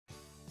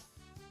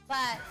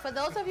But for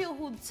those of you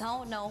who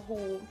don't know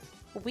who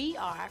we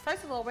are,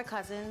 first of all, we're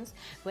cousins.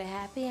 We're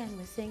happy and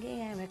we're singing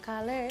and we're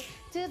colored.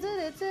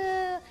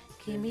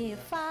 Give me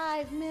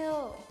 5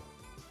 mil.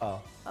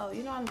 Oh,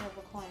 you know I love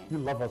a coin. You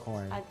love a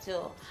coin. I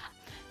do.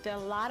 There are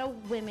a lot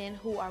of women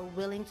who are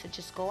willing to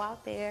just go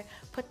out there,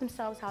 put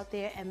themselves out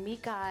there and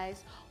meet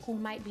guys who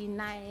might be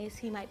nice,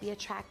 he might be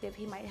attractive,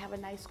 he might have a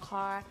nice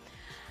car,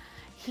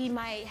 he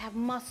might have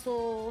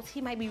muscles, he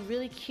might be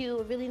really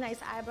cute, really nice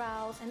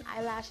eyebrows and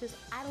eyelashes.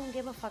 I don't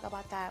give a fuck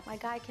about that. My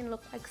guy can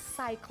look like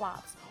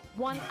Cyclops.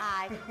 One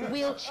eye,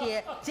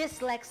 wheelchair,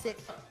 dyslexic,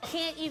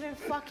 can't even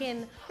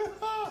fucking...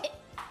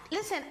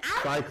 Listen,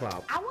 I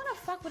want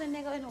to fuck with a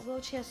nigga in a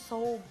wheelchair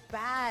so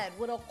bad,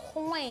 with a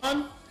coin.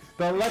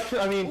 The election,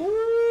 I mean,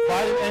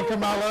 Biden and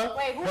Kamala.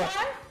 Wait, who won?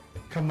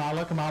 Kamala.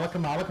 You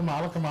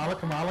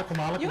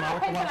gotta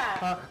pay for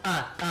that.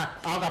 I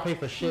don't gotta pay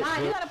for shit. Nah,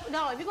 you gotta,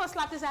 no, if you're gonna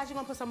slap this ass, you're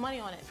gonna put some money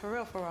on it. For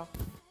real, for real.